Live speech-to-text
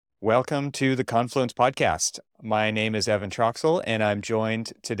Welcome to the Confluence podcast. My name is Evan Troxel, and I'm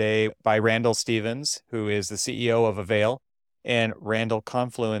joined today by Randall Stevens, who is the CEO of Avail. And Randall,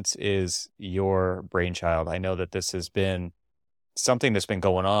 Confluence is your brainchild. I know that this has been something that's been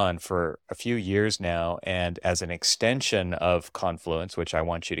going on for a few years now. And as an extension of Confluence, which I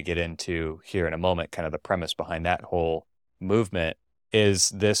want you to get into here in a moment, kind of the premise behind that whole movement is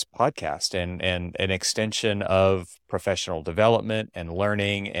this podcast and an extension of professional development and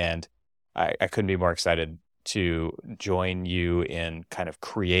learning. And I couldn't be more excited to join you in kind of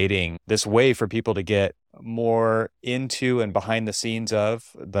creating this way for people to get more into and behind the scenes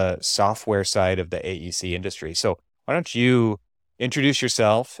of the software side of the AEC industry. So why don't you introduce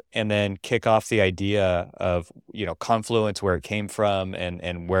yourself and then kick off the idea of, Confluence, where it came from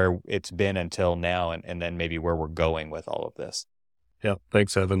and where it's been until now, and then maybe where we're going with all of this. Yeah,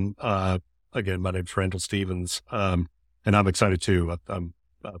 thanks, Evan. Again, my name's Randall Stevens, and I'm excited too.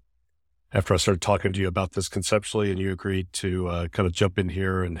 After I started talking to you about this conceptually and you agreed to kind of jump in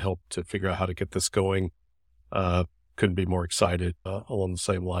here and help to figure out how to get this going, couldn't be more excited along the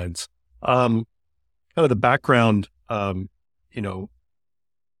same lines. Kind of the background,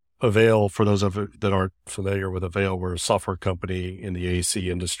 Avail, for those of you that aren't familiar with Avail, we're a software company in the AEC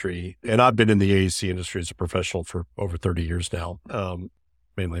industry. And I've been in the AEC industry as a professional for over 30 years now,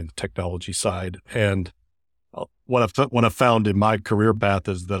 mainly in the technology side. And what I've found in my career path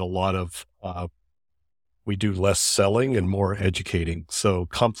is that a lot of, we do less selling and more educating. So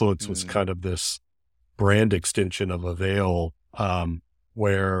Confluence was kind of this brand extension of Avail,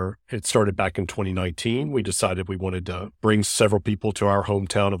 where it started back in 2019. We decided we wanted to bring several people to our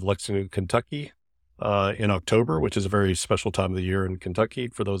hometown of Lexington, Kentucky, in October, which is a very special time of the year in Kentucky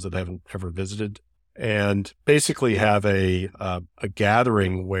for those that haven't ever visited, and basically have a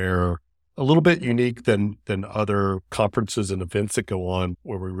gathering where a little bit unique than other conferences and events that go on,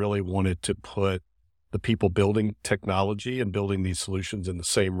 where we really wanted to put the people building technology and building these solutions in the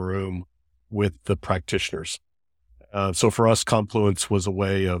same room with the practitioners. So for us, Confluence was a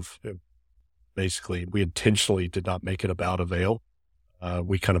way of basically, we intentionally did not make it about Avail.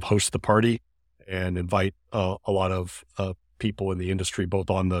 We kind of host the party and invite a lot of people in the industry, both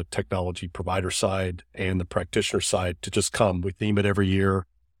on the technology provider side and the practitioner side, to just come. We theme it every year.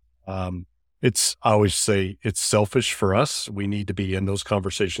 I always say it's selfish for us. We need to be in those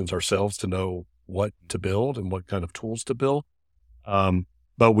conversations ourselves to know what to build and what kind of tools to build.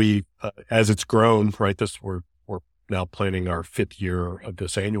 But we, as it's grown, right, we're now planning our 5th year of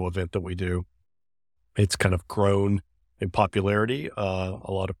this annual event that we do. It's kind of grown in popularity.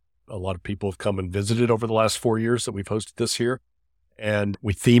 A lot of people have come and visited over the last 4 years that we've hosted this year, and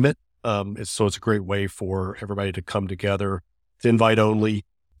we theme it. So it's a great way for everybody to come together. It's invite only.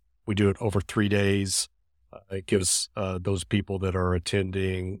 We do it over 3 days. It gives those people that are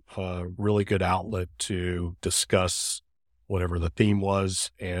attending a really good outlet to discuss whatever the theme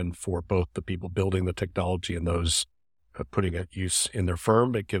was, and for both the people building the technology and those putting it use in their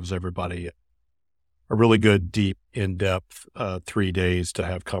firm, it gives everybody a really good, deep, in-depth 3 days to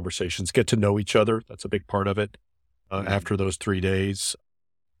have conversations, get to know each other. That's a big part of it. After those 3 days,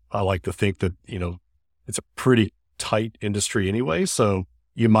 I like to think that, it's a pretty tight industry anyway. So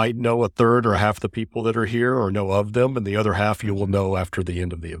you might know a third or half the people that are here or know of them, and the other half you will know after the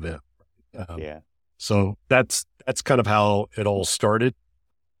end of the event. So that's kind of how it all started.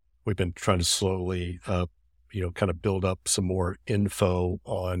 We've been trying to slowly, kind of build up some more info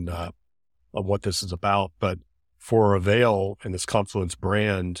on what this is about. But for Avail and this Confluence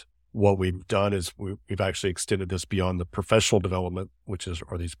brand, what we've done is we've actually extended this beyond the professional development,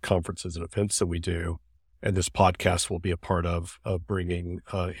 are these conferences and events that we do. And this podcast will be a part of bringing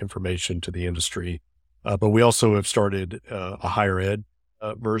information to the industry. But we also have started a higher ed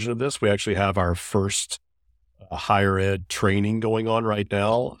version of this. We actually have our first higher ed training going on right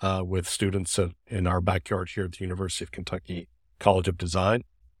now with students in our backyard here at the University of Kentucky College of Design.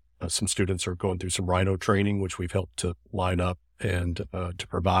 Some students are going through some Rhino training, which we've helped to line up and to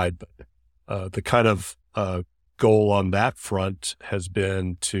provide. But the kind of goal on that front has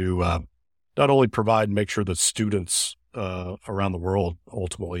been to not only provide and make sure that students around the world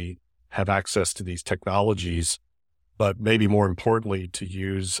ultimately have access to these technologies, but maybe more importantly, to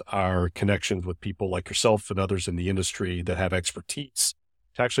use our connections with people like yourself and others in the industry that have expertise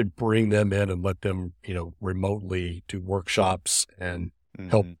to actually bring them in and let them, remotely do workshops and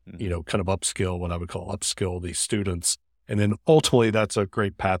help, kind of upskill, what I would call upskill these students. And then ultimately that's a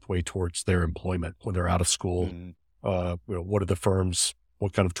great pathway towards their employment when they're out of school. What are the firms,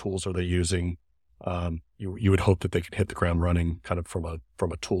 what kind of tools are they using? You would hope that they could hit the ground running kind of from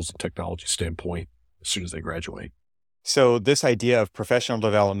a tools and technology standpoint as soon as they graduate. So this idea of professional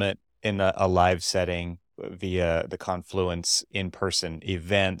development in a live setting via the Confluence in-person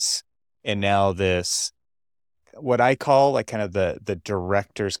events, and now this what I call like kind of the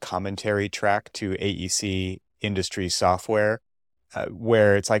director's commentary track to AEC industry software,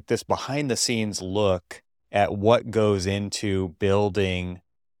 where it's like this behind the scenes look at what goes into building.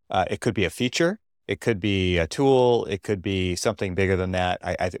 It could be a feature, it could be a tool, it could be something bigger than that.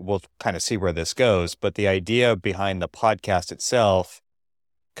 We'll kind of see where this goes, but the idea behind the podcast itself,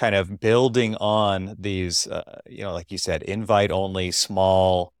 kind of building on these, like you said, invite only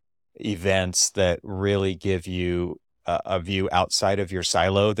small events that really give you a view outside of your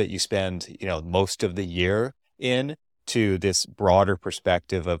silo that you spend, most of the year in, to this broader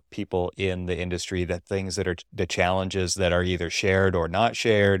perspective of people in the industry, that things that are the challenges that are either shared or not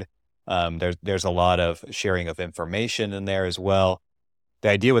shared. There's a lot of sharing of information in there as well. The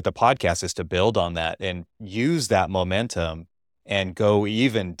idea with the podcast is to build on that and use that momentum and go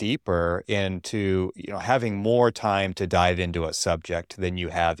even deeper into, having more time to dive into a subject than you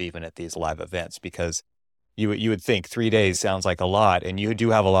have even at these live events, because you would think 3 days sounds like a lot, and you do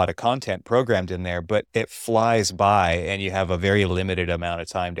have a lot of content programmed in there, but it flies by and you have a very limited amount of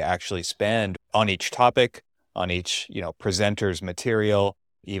time to actually spend on each topic, on each, presenter's material,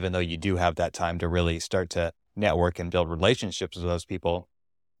 even though you do have that time to really start to network and build relationships with those people.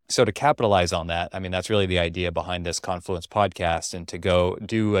 So to capitalize on that, I mean, that's really the idea behind this Confluence podcast, and to go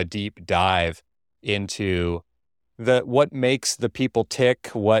do a deep dive into what makes the people tick,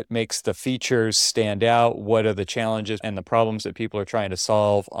 what makes the features stand out, what are the challenges and the problems that people are trying to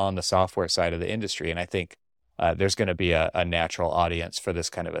solve on the software side of the industry. And I think there's going to be a natural audience for this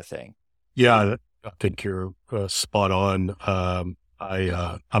kind of a thing. Yeah, I think you're spot on.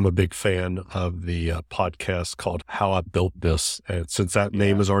 I'm a big fan of the podcast called How I Built This. And since that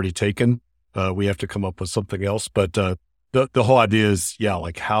name is already taken, we have to come up with something else. But the whole idea is,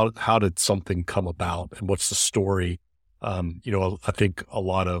 like how did something come about and what's the story? I think a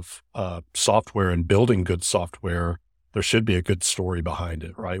lot of software and building good software, there should be a good story behind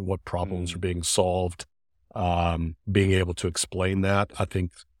it, right? What problems are being solved, being able to explain that, I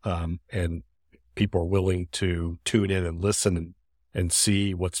think, and people are willing to tune in and listen and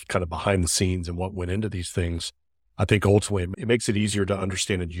see what's kind of behind the scenes and what went into these things. I think ultimately it makes it easier to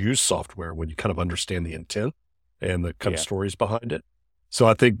understand and use software when you kind of understand the intent and the kind of stories behind it. So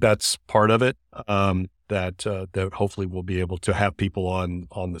I think that's part of it, that hopefully we'll be able to have people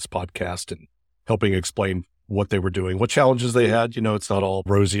on this podcast and helping explain what they were doing, what challenges they had. It's not all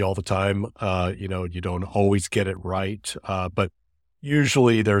rosy all the time. You don't always get it right, but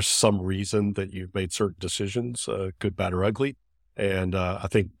usually there's some reason that you've made certain decisions, good, bad, or ugly. And I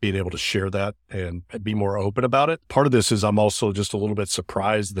think being able to share that and be more open about it. Part of this is I'm also just a little bit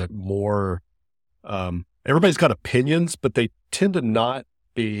surprised that more, everybody's got opinions, but they tend to not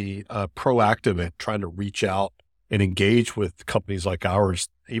be proactive at trying to reach out and engage with companies like ours,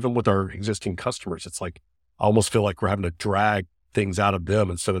 even with our existing customers. It's like, I almost feel like we're having to drag things out of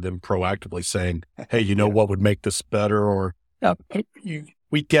them instead of them proactively saying, hey, what would make this better? Or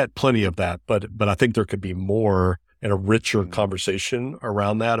we get plenty of that, but I think there could be more and a richer conversation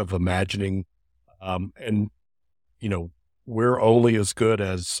around that of imagining. We're only as good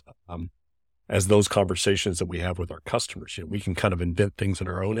as those conversations that we have with our customers. We can kind of invent things in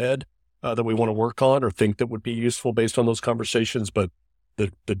our own head that we want to work on or think that would be useful based on those conversations. But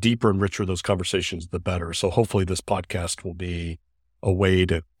the deeper and richer those conversations, the better. So hopefully this podcast will be a way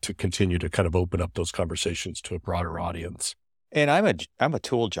to continue to kind of open up those conversations to a broader audience. And I'm a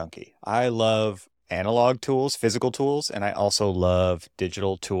tool junkie. I love analog tools, physical tools, and I also love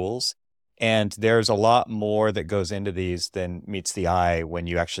digital tools. And there's a lot more that goes into these than meets the eye when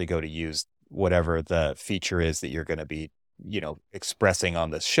you actually go to use whatever the feature is that you're going to be, expressing on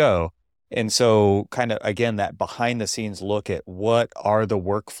this show. And so kind of, again, that behind the scenes look at what are the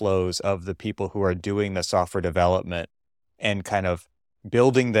workflows of the people who are doing the software development, and kind of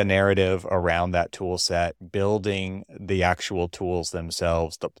building the narrative around that tool set, building the actual tools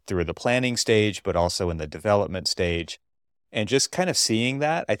themselves through the planning stage, but also in the development stage. And just kind of seeing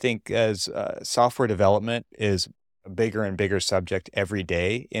that, I think, as software development is a bigger and bigger subject every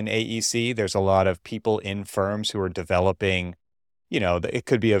day in AEC. There's a lot of people in firms who are developing, it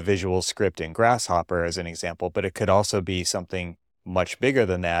could be a visual script in Grasshopper as an example, but it could also be something much bigger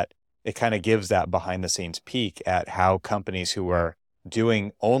than that. It kind of gives that behind the scenes peek at how companies who are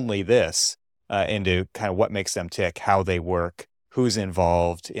doing only this into kind of what makes them tick, how they work, who's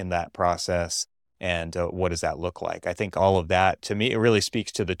involved in that process, and what does that look like. I think all of that, to me, it really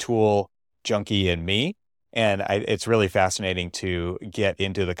speaks to the tool junkie in me, And it's really fascinating to get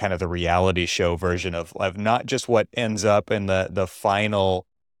into the kind of the reality show version of not just what ends up in the final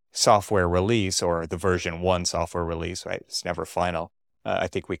software release or the version 1 software release, right? It's never final. I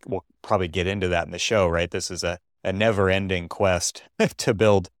think we'll probably get into that in the show, right? This is a never-ending quest to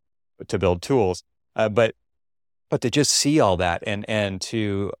build tools, but to just see all that and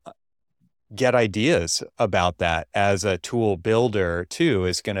to get ideas about that as a tool builder too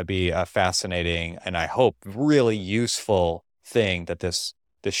is going to be a fascinating and I hope really useful thing that this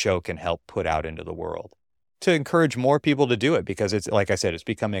show can help put out into the world to encourage more people to do it, because it's, like I said, it's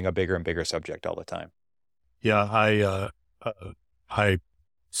becoming a bigger and bigger subject all the time. Yeah, I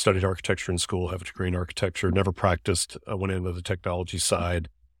studied architecture in school, have a degree in architecture, never practiced, went into the technology side.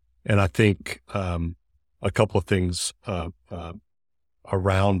 And I think a couple of things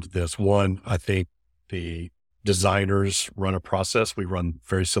around this. One, I think the designers run a process. We run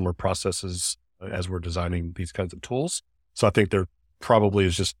very similar processes as we're designing these kinds of tools. So I think there probably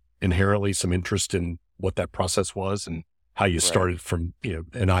is just inherently some interest in what that process was and how you started from,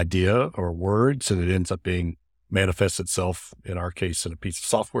 an idea or words, and it ends up being manifests itself, in our case, in a piece of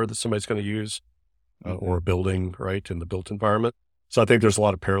software that somebody's going to use or a building, right, in the built environment. So I think there's a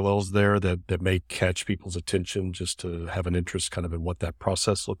lot of parallels there that may catch people's attention just to have an interest kind of in what that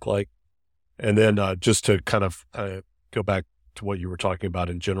process looked like. And then just to kind of go back to what you were talking about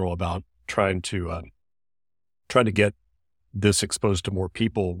in general about trying to get this exposed to more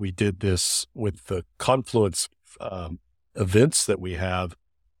people. We did this with the Confluence events that we have.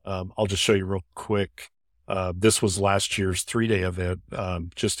 I'll just show you real quick. This was last year's 3-day event,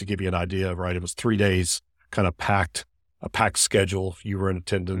 just to give you an idea, right? It was 3 days, kind of a packed schedule. You were in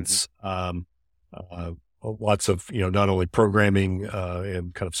attendance, lots of, not only programming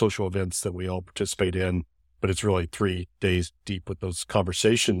and kind of social events that we all participate in, but it's really 3 days deep with those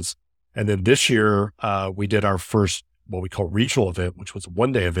conversations. And then this year, we did our first, what we call regional event, which was a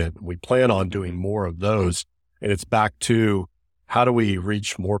 1-day event. We plan on doing more of those. And it's back to how do we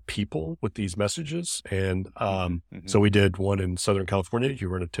reach more people with these messages? And so we did one in Southern California. You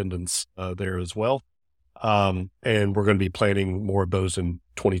were in attendance there as well. And we're going to be planning more of those in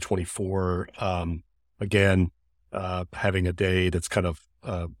 2024. Again, having a day that's kind of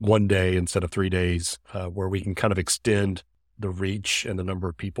 1 day instead of 3 days, where we can kind of extend the reach and the number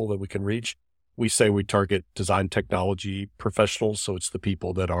of people that we can reach. We say we target design technology professionals. So it's the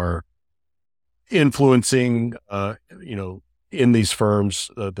people that are influencing, in these firms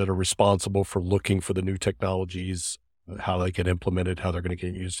that are responsible for looking for the new technologies, how they get implemented, how they're going to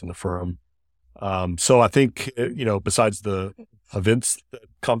get used in the firm. So I think, besides the events that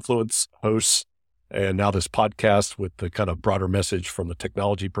Confluence hosts and now this podcast with the kind of broader message from the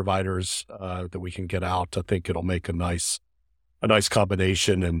technology providers that we can get out, I think it'll make a nice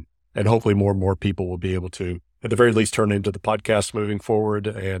combination, and hopefully more and more people will be able to, at the very least, turn into the podcast moving forward,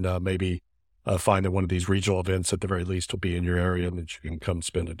 and maybe find that one of these regional events at the very least will be in your area and that you can come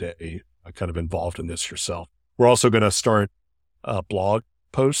spend a day kind of involved in this yourself. We're also going to start a blog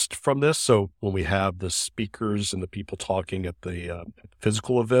post from this. So when we have the speakers and the people talking at the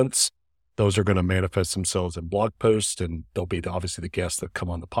physical events, those are going to manifest themselves in blog posts, and they'll be obviously the guests that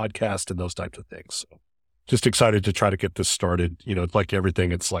come on the podcast and those types of things. So just excited to try to get this started. It's like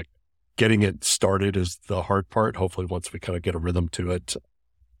everything. It's like getting it started is the hard part. Hopefully once we kind of get a rhythm to it,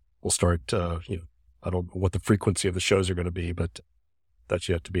 we'll start, I don't know what the frequency of the shows are going to be, but that's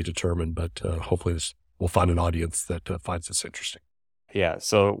yet to be determined. But hopefully we'll find an audience that finds this interesting. Yeah.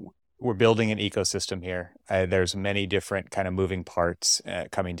 So we're building an ecosystem here. There's many different kind of moving parts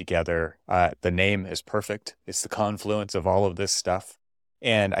coming together. The name is perfect. It's the confluence of all of this stuff.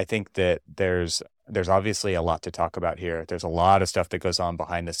 And I think that there's obviously a lot to talk about here. There's a lot of stuff that goes on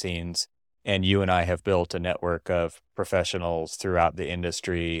behind the scenes. And you and I have built a network of professionals throughout the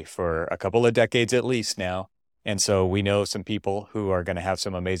industry for a couple of decades at least now. And so we know some people who are going to have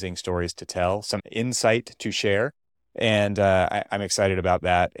some amazing stories to tell, some insight to share. And I'm excited about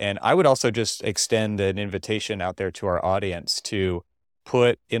that. And I would also just extend an invitation out there to our audience to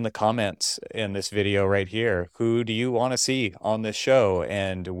put in the comments in this video right here, who do you want to see on this show?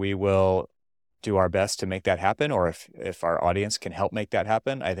 And we will do our best to make that happen. Or if our audience can help make that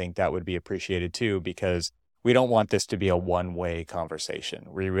happen, I think that would be appreciated too, because we don't want this to be a one-way conversation.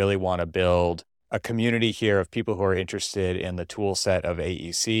 We really want to build a community here of people who are interested in the tool set of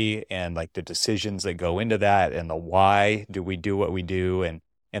AEC and like the decisions that go into that and the why do we do what we do, and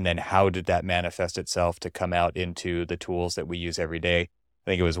then how did that manifest itself to come out into the tools that we use every day.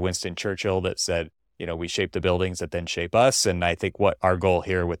 I think it was Winston Churchill that said, we shape the buildings that then shape us. And I think what our goal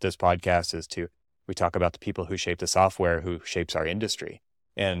here with this podcast is we talk about the people who shape the software, who shapes our industry.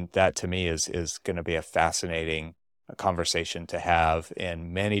 And that to me is going to be a fascinating conversation to have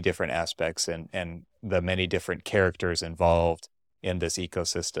in many different aspects and the many different characters involved in this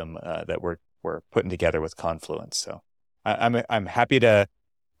ecosystem that we're putting together with Confluence. So I'm happy to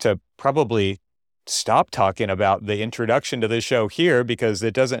probably stop talking about the introduction to the show here because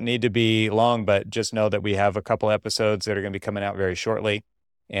it doesn't need to be long, but just know that we have a couple episodes that are going to be coming out very shortly.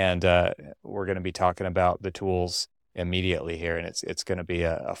 And we're going to be talking about the tools immediately here. And it's going to be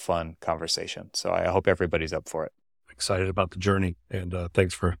a fun conversation. So I hope everybody's up for it. Excited about the journey. And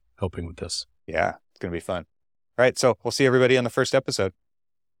thanks for helping with this. Yeah, it's going to be fun. All right. So we'll see everybody on the first episode.